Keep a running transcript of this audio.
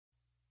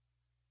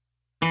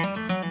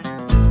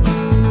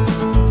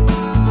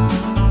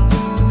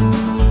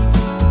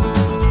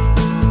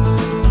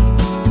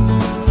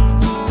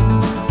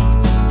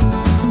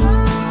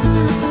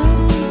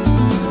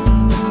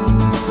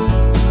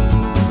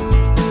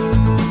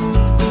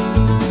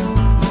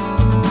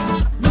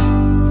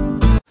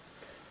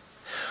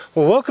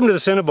Well, welcome to the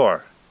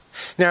Cinnabar.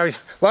 Now,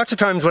 lots of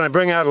times when I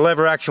bring out a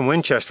lever action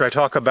Winchester, I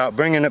talk about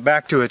bringing it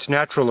back to its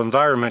natural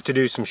environment to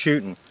do some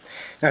shooting.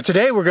 Now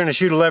today we're going to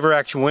shoot a lever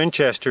action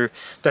Winchester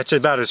that's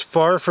about as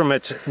far from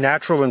its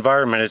natural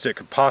environment as it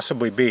could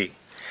possibly be.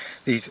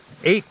 These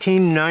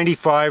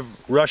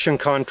 1895 Russian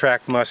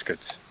contract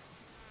muskets.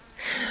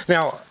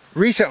 Now,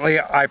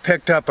 recently I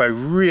picked up a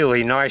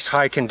really nice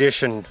high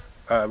condition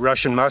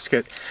Russian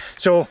musket,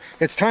 so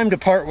it's time to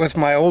part with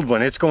my old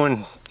one. It's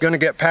going to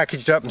get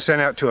packaged up and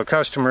sent out to a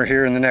customer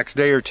here in the next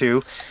day or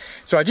two.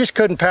 So I just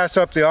couldn't pass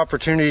up the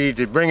opportunity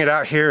to bring it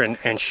out here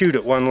and shoot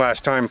it one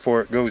last time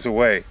before it goes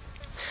away.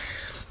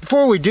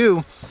 Before we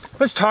do,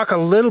 let's talk a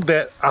little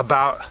bit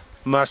about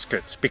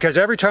muskets, because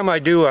every time I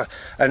do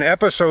an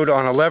episode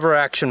on a lever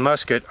action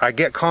musket, I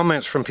get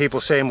comments from people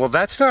saying, well,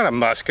 that's not a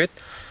musket.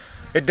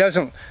 It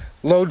doesn't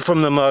load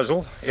from the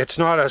muzzle. It's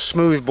not a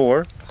smooth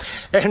bore.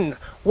 And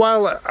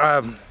while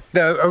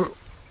the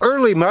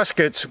early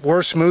muskets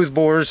were smooth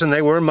bores and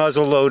they were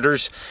muzzle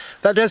loaders,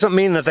 that doesn't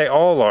mean that they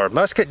all are.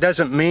 Musket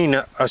doesn't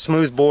mean a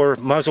smooth bore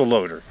muzzle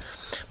loader.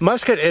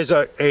 Musket is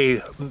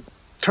a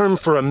term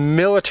for a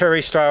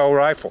military style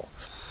rifle.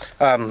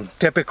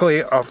 Typically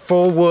a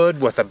full wood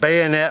with a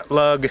bayonet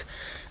lug.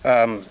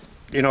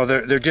 You know,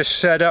 they're just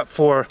set up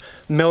for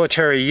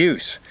military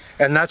use,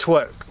 and that's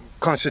what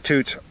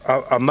constitutes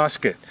a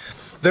musket.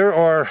 There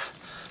are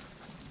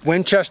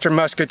Winchester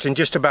muskets in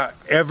just about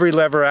every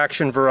lever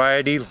action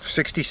variety,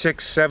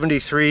 66,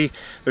 73,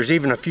 there's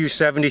even a few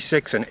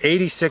 76 and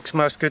 86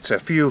 muskets, a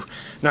few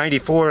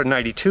 94 and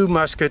 92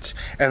 muskets,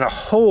 and a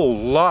whole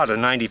lot of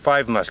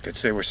 95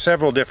 muskets. There were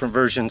several different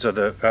versions of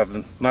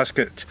the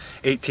musket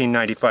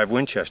 1895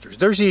 Winchesters.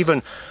 There's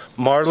even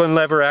Marlin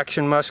lever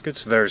action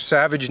muskets, there's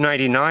Savage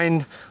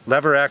 99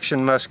 lever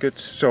action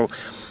muskets. So,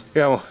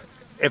 you know,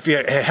 if you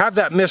have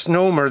that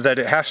misnomer that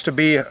it has to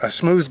be a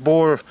smooth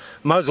bore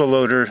muzzle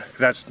loader,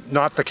 that's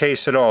not the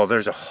case at all.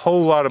 There's a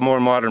whole lot of more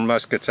modern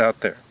muskets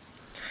out there.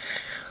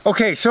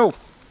 Okay, so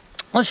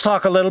let's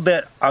talk a little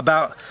bit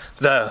about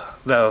the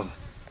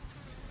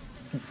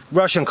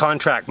Russian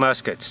contract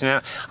muskets.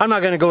 Now, I'm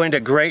not going to go into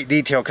great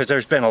detail because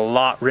there's been a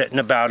lot written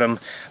about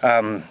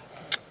them.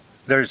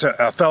 There's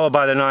a fellow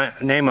by the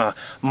name of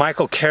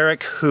Michael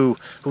Carrick who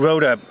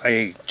wrote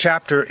a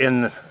chapter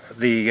in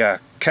the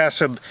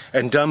Cassab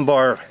and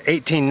Dunbar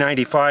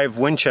 1895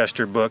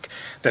 Winchester book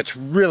that's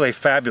really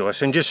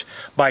fabulous. And just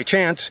by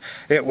chance,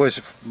 it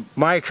was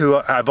Mike who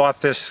I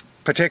bought this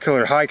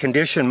particular high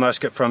condition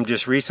musket from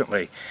just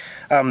recently.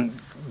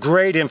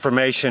 Great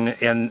information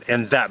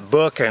in that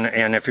book,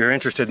 and if you're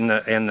interested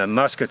in the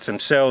muskets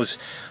themselves,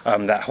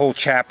 that whole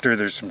chapter,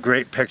 there's some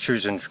great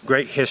pictures and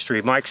great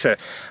history. Mike's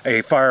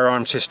a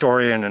firearms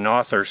historian and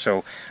author,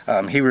 so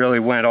he really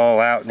went all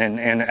out,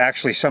 and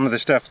actually some of the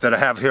stuff that I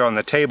have here on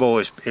the table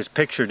is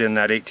pictured in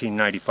that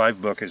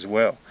 1895 book as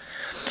well.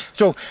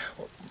 So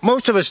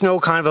most of us know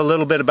kind of a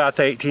little bit about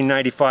the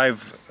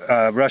 1895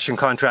 Russian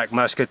contract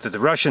musket, that the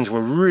Russians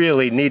were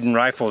really needing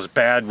rifles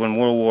bad when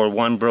World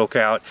War I broke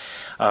out.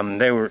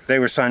 They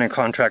were signing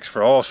contracts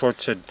for all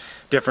sorts of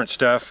different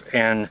stuff,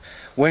 and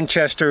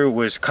Winchester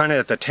was kind of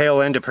at the tail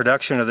end of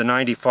production of the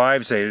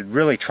 95s. They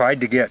really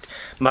tried to get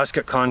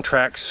musket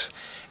contracts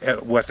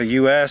with the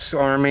U.S.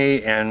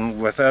 Army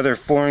and with other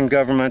foreign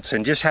governments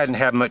and just hadn't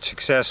had much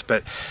success.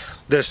 But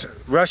this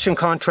Russian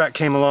contract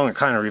came along and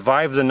kind of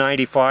revived the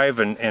 95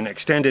 and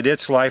extended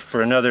its life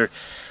for another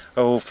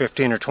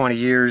 15 or 20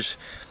 years,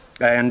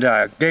 and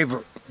gave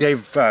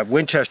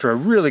Winchester a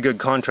really good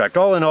contract.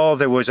 All in all,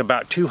 there was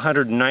about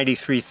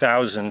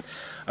 293,000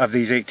 of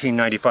these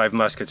 1895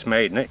 muskets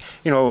made. And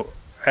you know,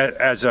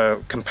 as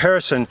a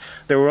comparison,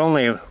 there were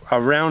only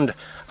around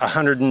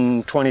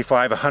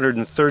 125,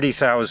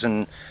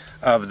 130,000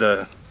 of the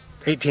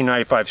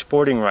 1895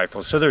 sporting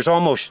rifles. So there's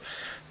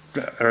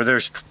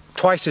there's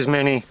twice as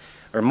many,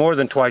 or more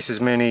than twice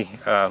as many,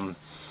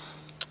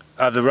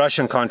 of the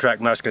Russian contract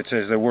muskets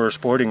as there were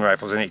sporting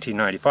rifles in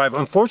 1895.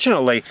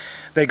 Unfortunately,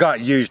 they got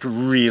used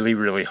really,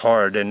 really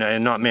hard,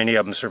 and not many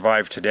of them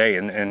survived today,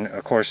 and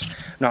of course,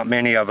 not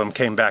many of them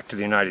came back to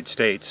the United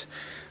States.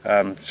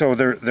 So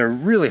they're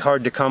really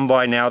hard to come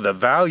by now. The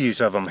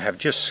values of them have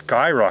just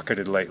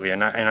skyrocketed lately,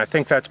 and I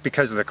think that's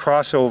because of the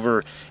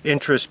crossover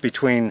interest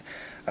between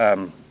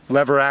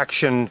lever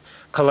action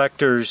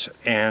collectors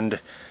and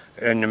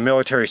the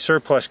military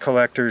surplus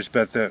collectors,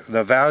 but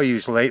the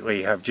values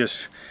lately have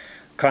just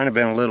kind of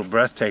been a little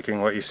breathtaking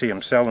what you see them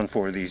selling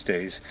for these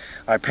days.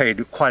 I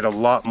paid quite a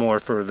lot more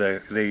for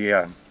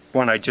the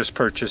one I just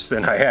purchased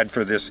than I had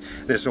for this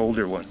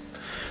older one.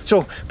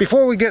 So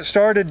before we get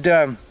started,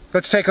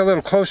 let's take a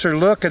little closer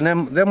look, and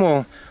then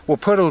we'll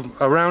put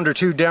a round or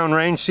two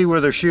downrange, see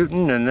where they're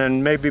shooting, and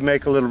then maybe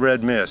make a little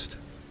red mist.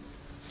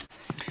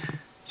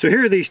 So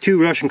here are these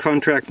two Russian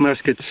contract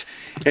muskets,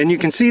 and you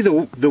can see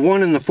the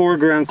one in the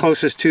foreground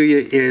closest to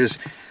you is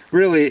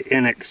really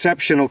in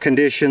exceptional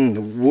condition.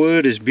 The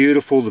wood is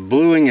beautiful. The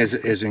bluing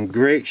is in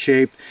great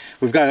shape.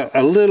 We've got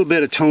a little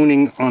bit of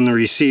toning on the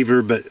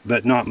receiver,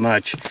 but not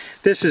much.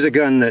 This is a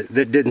gun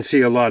that didn't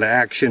see a lot of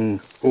action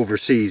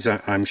overseas,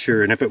 I'm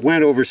sure. And if it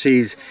went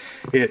overseas,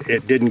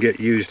 it didn't get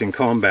used in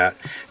combat.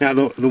 Now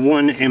the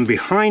one in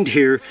behind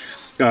here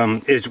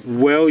is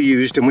well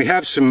used, and we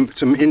have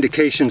some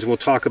indications we'll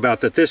talk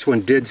about that this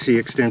one did see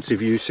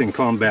extensive use in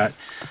combat.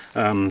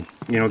 You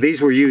know,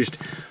 these were used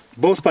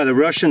both by the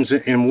Russians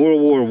in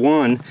World War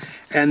I,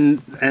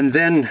 and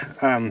then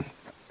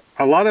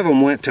a lot of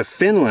them went to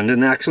Finland,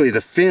 and actually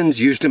the Finns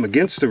used them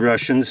against the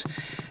Russians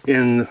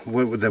in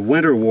the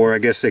Winter War, I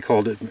guess they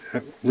called it,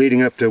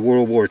 leading up to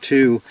World War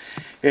II.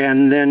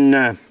 And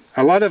then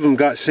a lot of them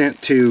got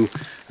sent to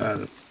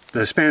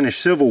the Spanish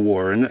Civil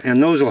War,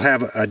 and those will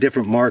have a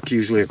different mark,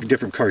 usually a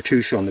different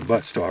cartouche on the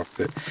buttstock.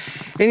 But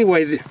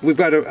anyway, we've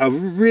got a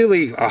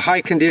really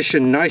high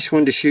condition, nice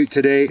one to shoot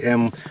today,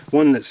 and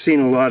one that's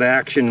seen a lot of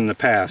action in the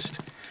past.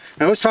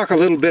 Now let's talk a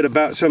little bit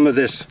about some of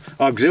this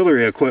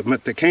auxiliary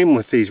equipment that came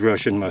with these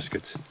Russian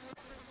muskets.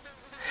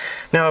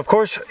 Now, of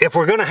course, if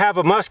we're going to have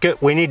a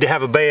musket, we need to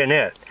have a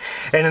bayonet.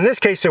 And in this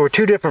case, there were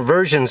two different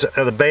versions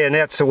of the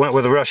bayonets that went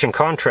with the Russian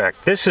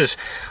contract. This is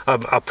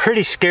a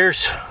pretty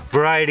scarce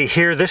variety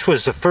here. This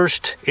was the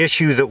first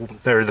issue,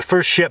 or the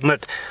first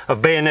shipment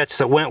of bayonets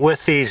that went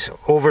with these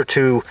over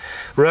to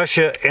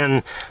Russia.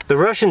 And the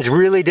Russians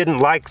really didn't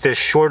like this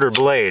shorter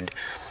blade.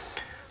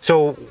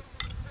 So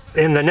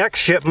in the next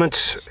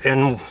shipments,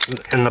 and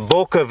the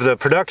bulk of the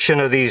production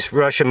of these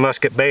Russian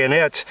musket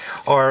bayonets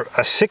are a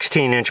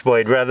 16-inch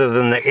blade rather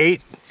than the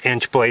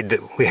 8-inch blade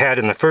that we had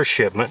in the first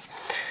shipment.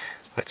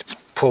 Let's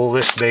pull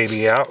this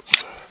baby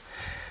out.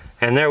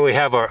 And there we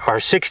have our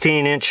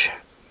 16-inch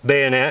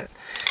bayonet.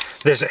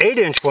 This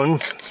 8-inch one,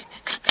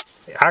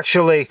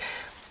 actually,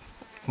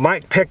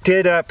 Mike picked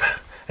it up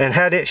and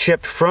had it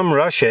shipped from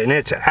Russia, and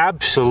it's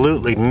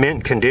absolutely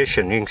mint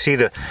condition. You can see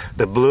the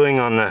bluing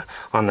on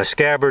the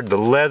scabbard. The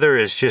leather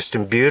is just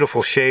in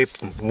beautiful shape.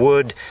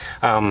 Wood,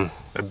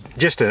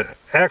 just an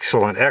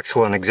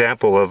excellent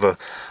example of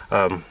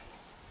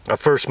a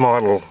first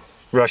model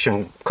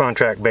Russian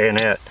contract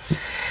bayonet.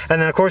 And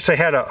then of course they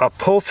had a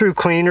pull-through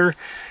cleaner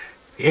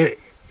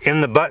in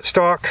the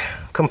buttstock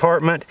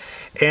compartment,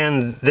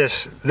 and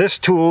this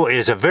tool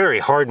is a very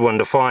hard one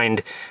to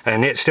find,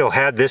 and it still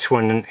had this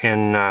one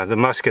in the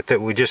musket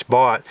that we just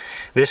bought.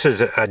 This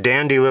is a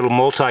dandy little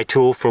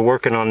multi-tool for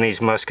working on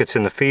these muskets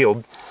in the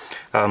field.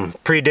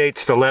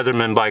 Predates the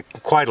Leatherman by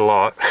quite a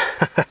lot.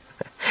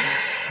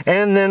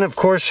 And then of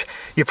course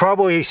you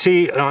probably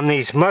see on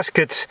these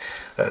muskets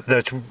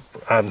that's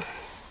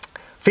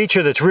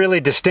feature that's really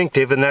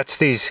distinctive, and that's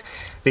these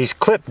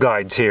clip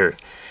guides here.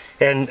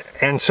 And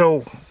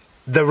so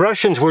the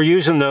Russians were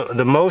using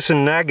the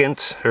Mosin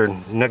Nagants, or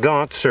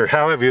Nagants, or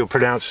however you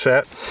pronounce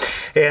that,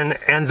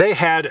 and they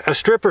had a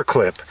stripper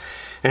clip.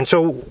 And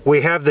so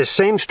we have this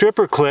same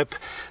stripper clip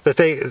that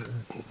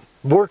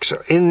works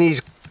in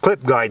these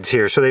clip guides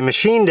here. So they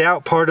machined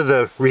out part of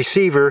the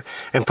receiver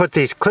and put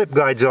these clip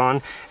guides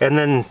on, and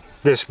then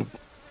this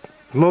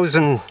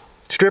Mosin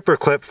stripper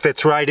clip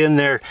fits right in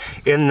there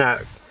in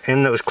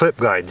those clip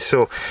guides.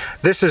 So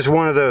this is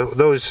one of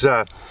those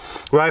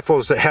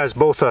rifles that has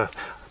both a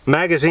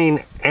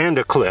magazine and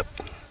a clip.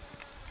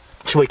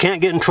 So we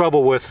can't get in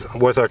trouble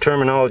with our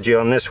terminology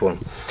on this one.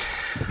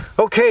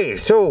 Okay,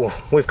 so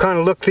we've kind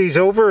of looked these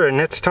over,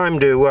 and it's time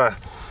to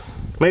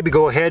maybe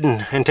go ahead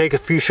and take a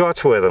few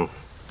shots with them.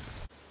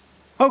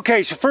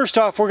 Okay, so first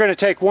off, we're going to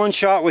take one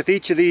shot with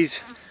each of these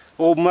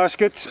old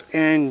muskets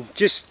and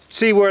just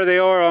see where they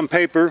are on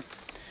paper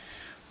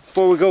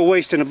before we go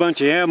wasting a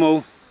bunch of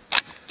ammo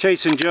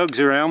chasing jugs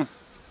around.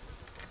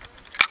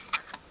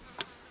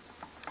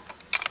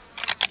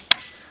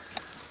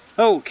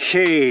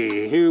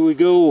 Okay, here we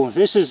go.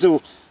 This is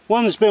the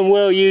one that's been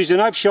well used,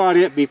 and I've shot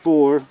it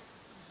before,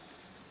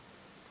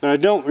 but I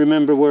don't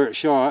remember where it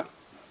shot.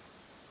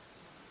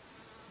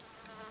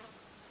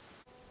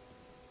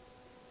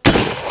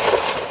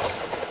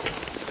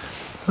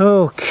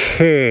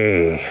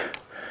 Okay,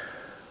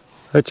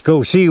 let's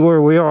go see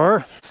where we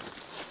are.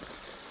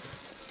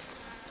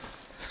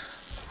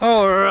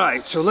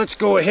 Alright, so let's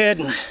go ahead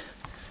and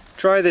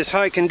try this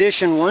high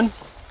condition one.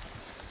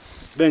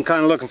 Been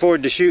kind of looking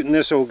forward to shooting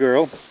this old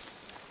girl.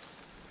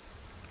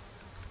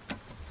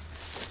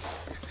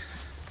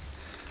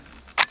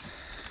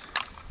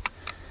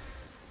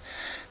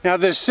 Now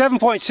this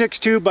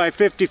 7.62 by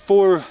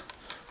 54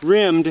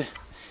 rimmed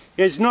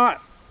is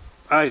not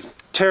a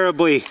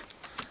terribly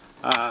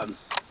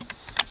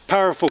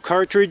powerful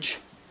cartridge,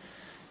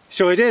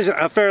 so it is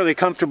a fairly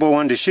comfortable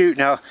one to shoot.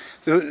 Now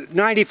the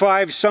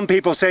 95s, some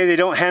people say they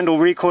don't handle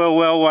recoil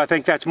well. I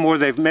think that's more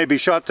they've maybe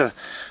shot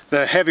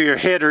the heavier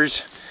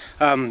hitters.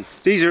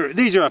 These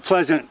are a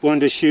pleasant one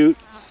to shoot,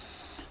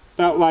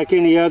 about like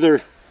any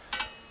other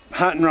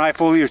hunting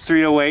rifle, your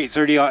 308,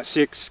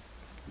 30-06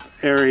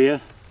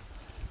 area.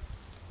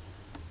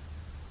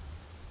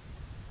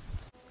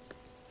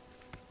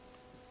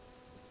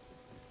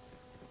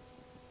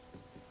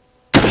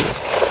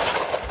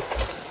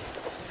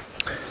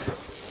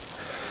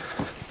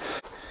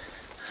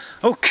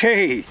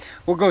 Okay,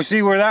 we'll go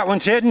see where that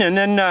one's hitting, and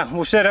then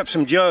we'll set up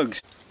some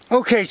jugs.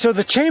 Okay, so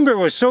the chamber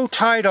was so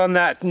tight on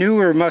that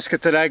newer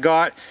musket that I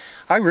got,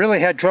 I really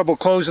had trouble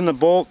closing the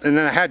bolt, and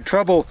then I had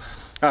trouble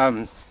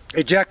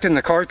ejecting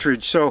the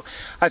cartridge. So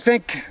I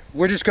think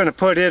we're just going to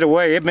put it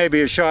away. It may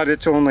be a shot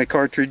its only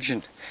cartridge,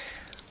 and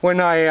when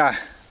I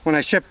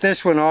ship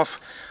this one off,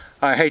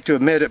 I hate to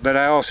admit it, but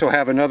I also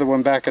have another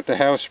one back at the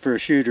house for a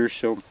shooter.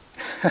 So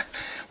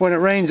when it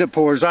rains, it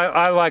pours.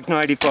 I like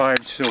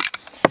 95. So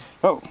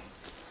oh,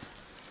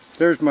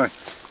 there's my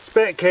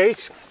spent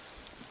case.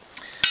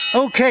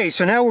 Okay,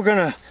 so now we're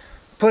going to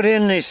put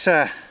in this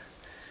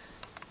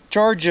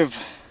charge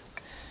of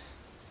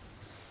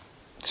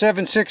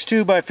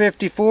 7.62 by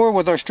 54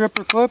 with our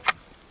stripper clip.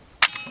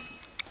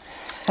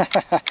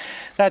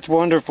 That's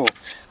wonderful.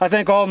 I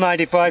think all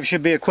 95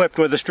 should be equipped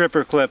with a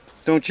stripper clip,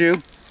 don't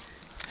you?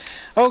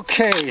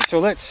 Okay, so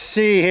let's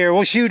see here.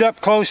 We'll shoot up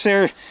close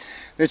there.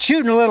 It's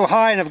shooting a little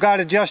high, and I've got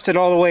adjusted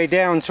all the way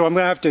down, so I'm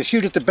going to have to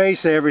shoot at the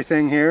base of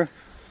everything here.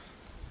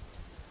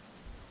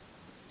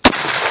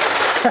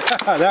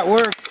 That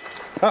worked.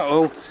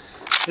 Uh-oh.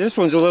 This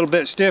one's a little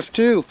bit stiff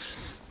too.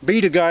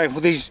 Beat a guy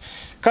with these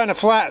kind of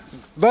flat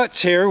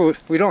butts here.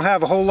 We don't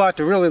have a whole lot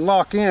to really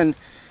lock in.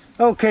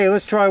 Okay,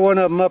 let's try one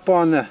of them up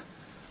on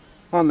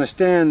the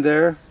stand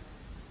there.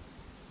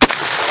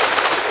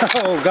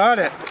 Oh, got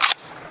it.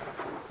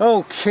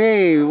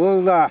 Okay,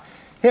 we'll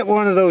hit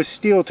one of those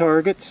steel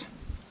targets.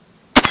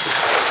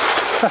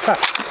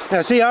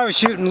 Now see, I was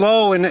shooting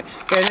low and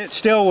it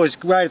still was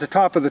right at the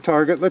top of the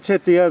target. Let's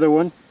hit the other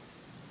one.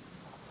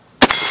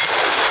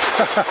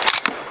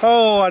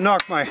 Oh, I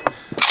knocked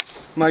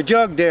my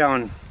jug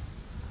down.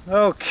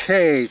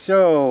 Okay,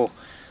 so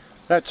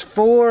that's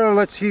 4.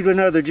 Let's shoot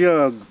another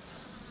jug.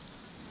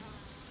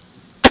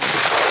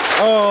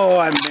 Oh,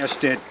 I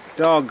missed it.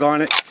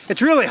 Doggone it.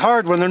 It's really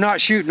hard when they're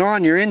not shooting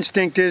on. Your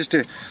instinct is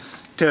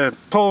to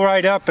pull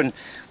right up, and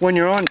when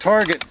you're on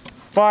target,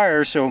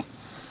 fire. So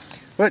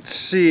let's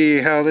see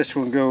how this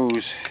one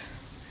goes.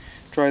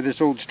 Try this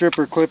old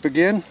stripper clip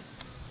again.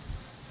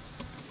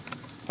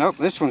 Oh,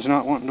 this one's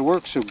not wanting to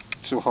work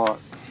so hot.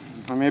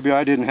 Or maybe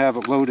I didn't have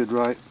it loaded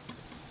right.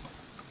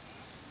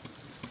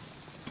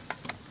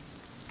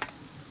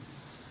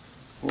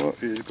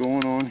 What is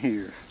going on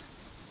here?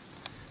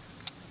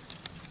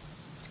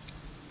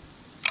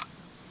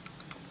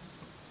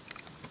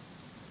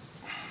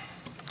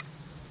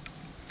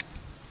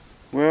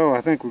 Well,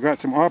 I think we got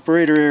some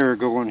operator error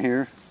going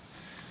here.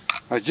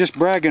 I was just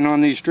bragging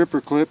on these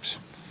stripper clips.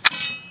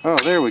 Oh,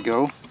 there we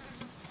go.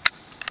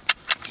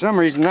 For some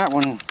reason that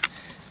one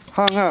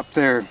hung up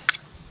there.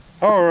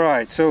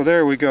 Alright, so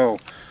there we go.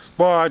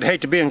 Boy, I'd hate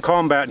to be in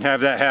combat and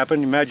have that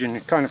happen. Imagine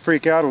it kind of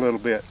freak out a little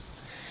bit.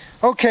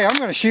 Okay, I'm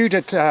going to shoot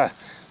at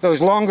those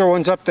longer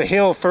ones up the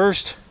hill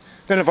first.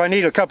 Then if I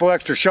need a couple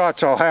extra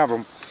shots, I'll have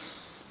them.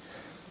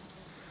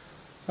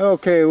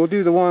 Okay, we'll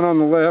do the one on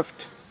the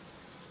left.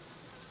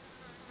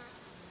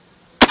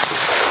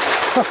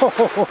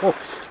 Oh,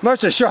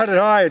 must have shot it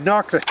high and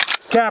knocked the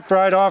cap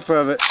right off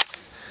of it.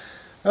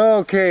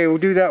 Okay, we'll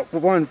do that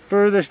one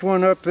furthest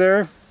one up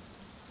there.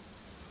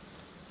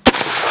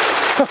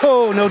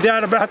 Oh, no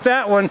doubt about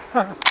that one.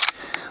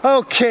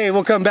 Okay,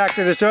 we'll come back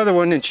to this other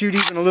one and shoot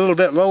even a little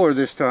bit lower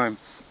this time.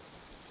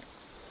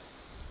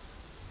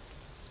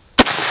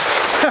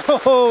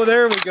 Oh,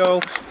 there we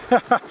go.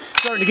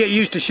 Starting to get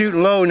used to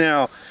shooting low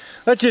now.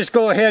 Let's just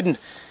go ahead and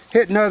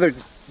hit another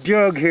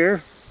jug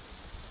here.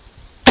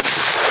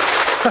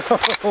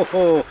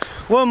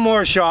 One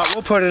more shot,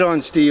 we'll put it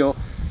on steel.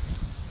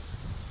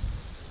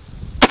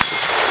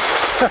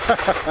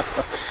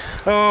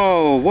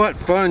 Oh, what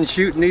fun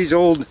shooting these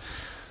old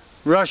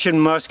Russian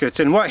muskets,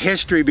 and what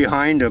history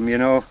behind them, you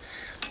know.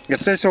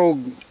 If this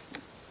old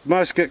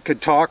musket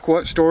could talk,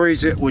 what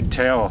stories it would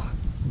tell.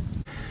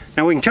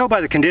 Now we can tell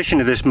by the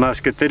condition of this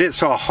musket that it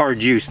saw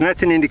hard use, and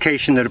that's an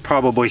indication that it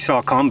probably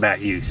saw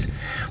combat use.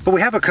 But we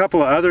have a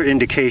couple of other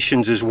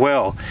indications as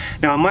well.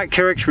 Now in Mike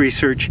Carrick's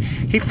research,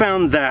 he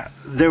found that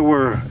there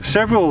were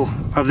several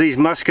of these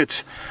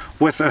muskets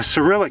with a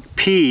Cyrillic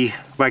P,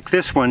 like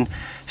this one,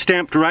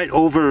 stamped right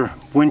over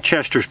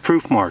Winchester's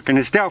proof mark. And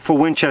it's doubtful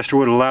Winchester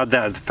would have allowed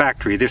that at the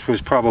factory. This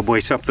was probably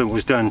something that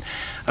was done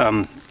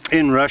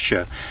in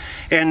Russia.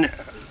 And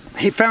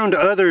he found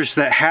others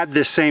that had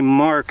this same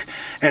mark,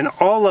 and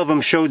all of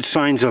them showed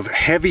signs of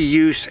heavy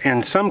use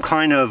and some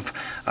kind of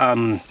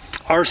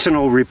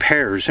arsenal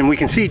repairs. And we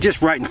can see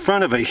just right in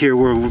front of it here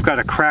where we've got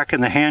a crack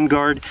in the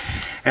handguard,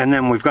 and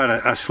then we've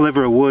got a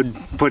sliver of wood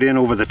put in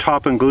over the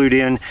top and glued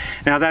in.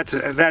 Now that's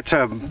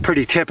a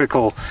pretty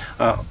typical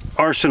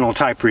arsenal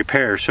type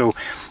repair. So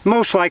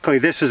most likely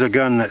this is a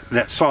gun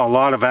that saw a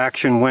lot of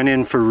action, went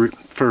in for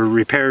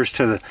repairs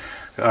to the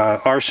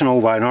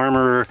arsenal by an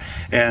armorer,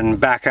 and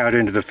back out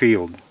into the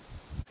field.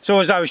 So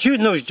as I was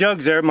shooting those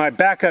jugs there, my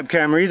backup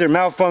camera either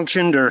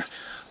malfunctioned, or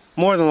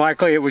more than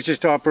likely it was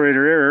just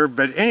operator error.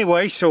 But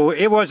anyway, so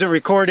it wasn't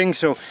recording,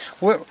 so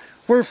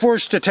we're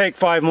forced to take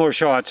 5 more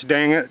shots,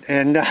 dang it,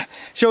 and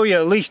show you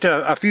at least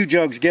a few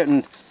jugs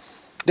getting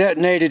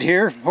detonated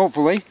here,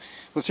 hopefully.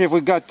 Let's see if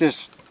we've got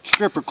this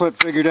stripper clip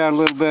figured out a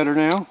little better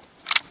now.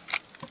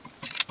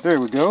 There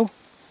we go.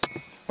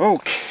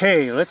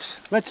 Okay, let's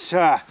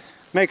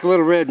make a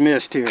little red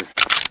mist here.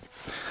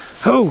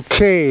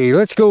 Okay,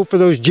 let's go for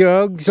those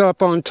jugs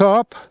up on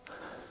top.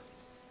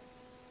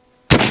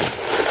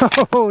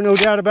 Oh, no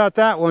doubt about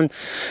that one.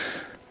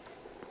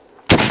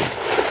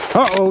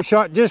 Uh-oh,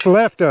 shot just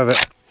left of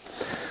it.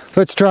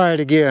 Let's try it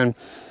again.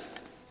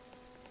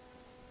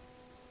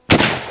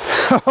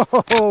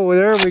 Oh,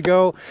 there we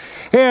go.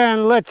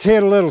 And let's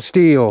hit a little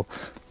steel.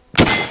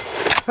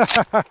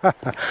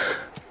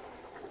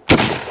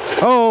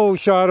 Oh,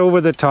 shot over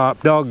the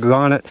top.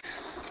 Doggone it.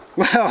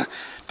 Well,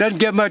 doesn't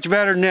get much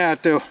better than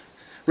that, though.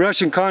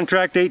 Russian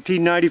contract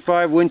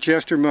 1895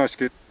 Winchester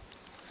musket.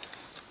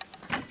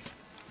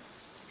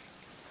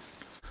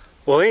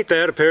 Well, ain't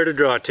that a pair to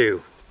draw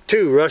to?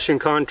 2 Russian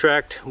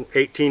contract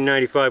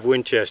 1895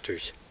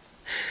 Winchesters.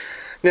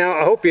 Now,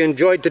 I hope you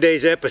enjoyed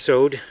today's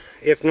episode.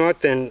 If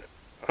not, then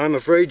I'm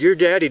afraid your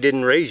daddy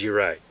didn't raise you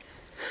right.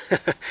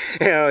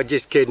 Yeah,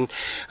 just kidding.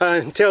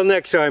 Until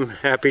next time,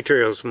 happy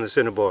trails from the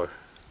Cinnabore.